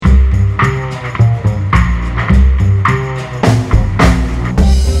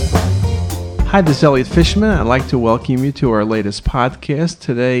Hi, this is Elliot Fishman. I'd like to welcome you to our latest podcast.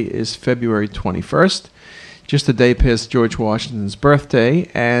 Today is February 21st, just a day past George Washington's birthday,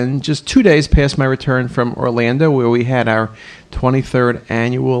 and just 2 days past my return from Orlando, where we had our 23rd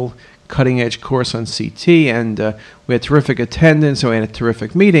annual Cutting Edge course on CT, and we had terrific attendance, and we had a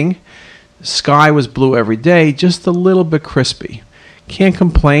terrific meeting. The sky was blue every day, just a little bit crispy. Can't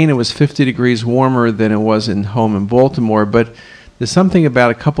complain. It was 50 degrees warmer than it was home in Baltimore, but there's something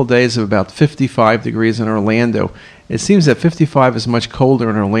about a couple days of about 55 degrees in Orlando. It seems that 55 is much colder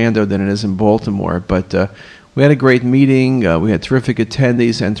in Orlando than it is in Baltimore, but we had a great meeting. We had terrific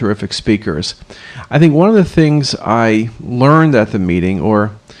attendees and terrific speakers. I think one of the things I learned at the meeting, or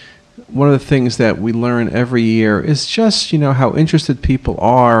one of the things that we learn every year, is just, how interested people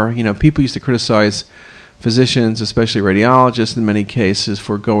are. People used to criticize physicians, especially radiologists in many cases,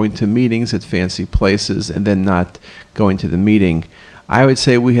 for going to meetings at fancy places and then not going to the meeting. I would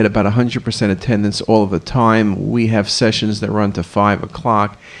say we had about 100% attendance all of the time. We have sessions that run to 5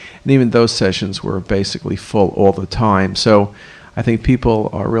 o'clock, and even those sessions were basically full all the time. So I think people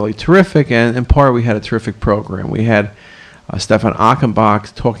are really terrific, and in part we had a terrific program. We had Stefan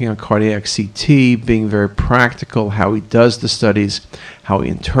Achenbach talking on cardiac CT, being very practical, how he does the studies, how he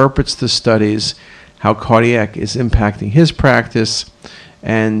interprets the studies, how cardiac is impacting his practice.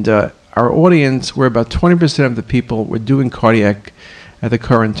 And our audience, where about 20% of the people were doing cardiac at the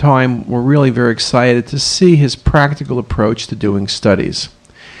current time, were really very excited to see his practical approach to doing studies.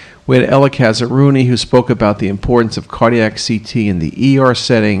 We had Ella Kazerouni, who spoke about the importance of cardiac CT in the ER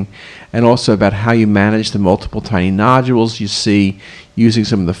setting, and also about how you manage the multiple tiny nodules you see using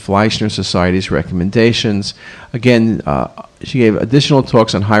some of the Fleischner Society's recommendations. Again, she gave additional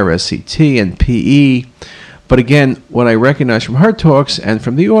talks on high-res CT and PE. But again, what I recognize from her talks and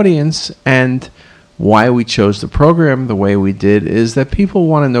from the audience, and why we chose the program the way we did, is that people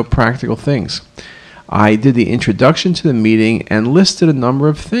want to know practical things. I did the introduction to the meeting and listed a number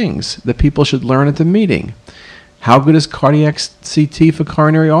of things that people should learn at the meeting. How good is cardiac CT for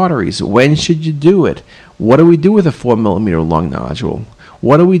coronary arteries? When should you do it? What do we do with a 4-millimeter lung nodule?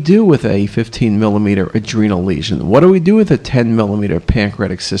 What do we do with a 15-millimeter adrenal lesion? What do we do with a 10-millimeter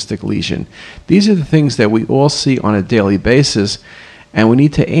pancreatic cystic lesion? These are the things that we all see on a daily basis, and we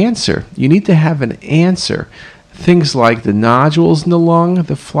need to answer. You need to have an answer. Things like the nodules in the lung,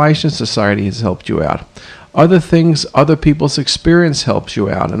 the Fleischner Society has helped you out. Other things, other people's experience helps you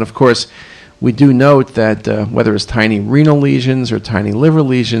out. And of course, we do note that whether it's tiny renal lesions or tiny liver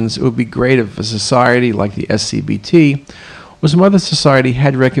lesions, it would be great if a society like the SCBT or some other society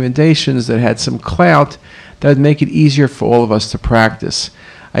had recommendations that had some clout that would make it easier for all of us to practice.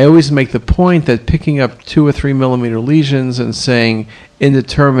 I always make the point that picking up 2 or 3 millimeter lesions and saying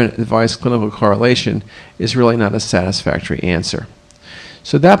indeterminate advice clinical correlation is really not a satisfactory answer.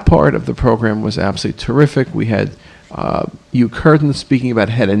 So that part of the program was absolutely terrific. We had Hugh Curtin speaking about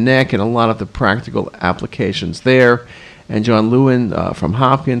head and neck and a lot of the practical applications there, and John Lewin from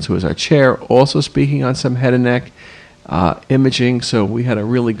Hopkins, who is our chair, also speaking on some head and neck imaging. So we had a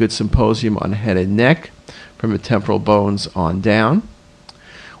really good symposium on head and neck from the temporal bones on down.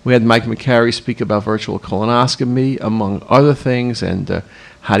 We had Mike McCary speak about virtual colonoscopy, among other things, and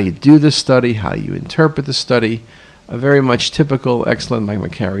how do you do this study, how do you interpret the study. A very much typical, excellent Mike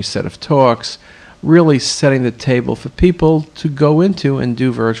McCary set of talks, really setting the table for people to go into and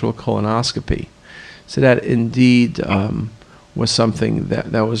do virtual colonoscopy. So that indeed was something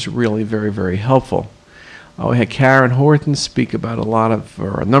that was really very, very helpful. We had Karen Horton speak about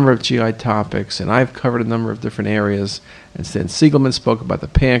a number of GI topics, and I've covered a number of different areas. And Stan Siegelman spoke about the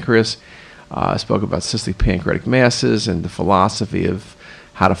pancreas, spoke about cystic pancreatic masses and the philosophy of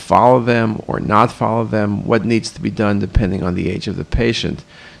how to follow them or not follow them, what needs to be done depending on the age of the patient.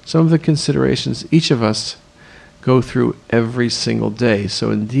 Some of the considerations each of us go through every single day. So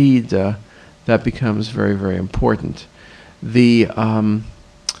indeed, that becomes very, very important. The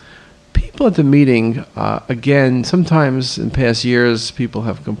people at the meeting, again, sometimes in past years, people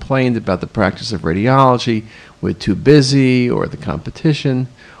have complained about the practice of radiology. We're too busy, or the competition,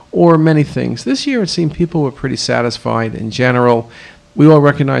 or many things. This year, it seemed people were pretty satisfied in general. We all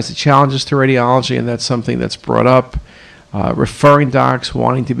recognize the challenges to radiology, and that's something that's brought up. Referring docs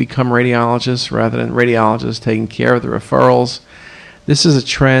wanting to become radiologists rather than radiologists taking care of the referrals. This is a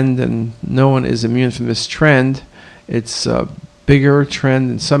trend, and no one is immune from this trend. It's bigger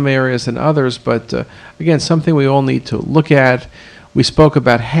trend in some areas than others, but again, something we all need to look at. We spoke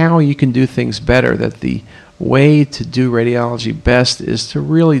about how you can do things better, that the way to do radiology best is to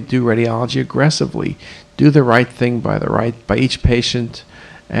really do radiology aggressively, do the right thing by each patient,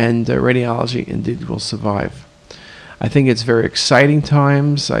 and radiology indeed will survive. I think it's very exciting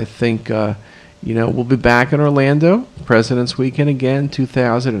times. I think We'll be back in Orlando, President's Weekend again,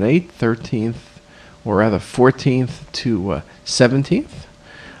 2008, 13th, or rather 14th to 17th.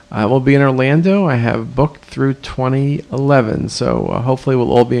 I will be in Orlando. I have booked through 2011, so hopefully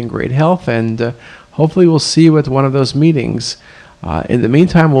we'll all be in great health, and hopefully we'll see you at one of those meetings. In the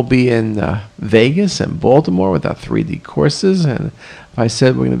meantime, we'll be in Vegas and Baltimore with our 3D courses, and if I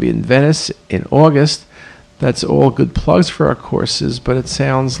said we're going to be in Venice in August, that's all good plugs for our courses, but it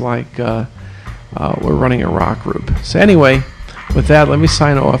sounds like we're running a rock group. So anyway, with that, let me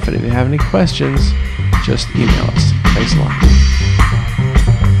sign off, and if you have any questions, just email us. Thanks a lot.